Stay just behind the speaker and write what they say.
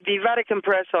The Vatican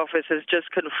press office has just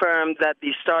confirmed that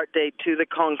the start date to the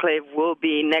conclave will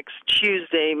be next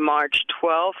Tuesday, March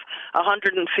 12th.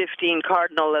 115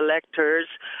 cardinal electors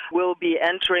will be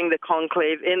entering the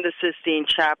conclave in the Sistine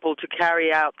Chapel to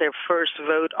carry out their first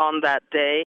vote on that day.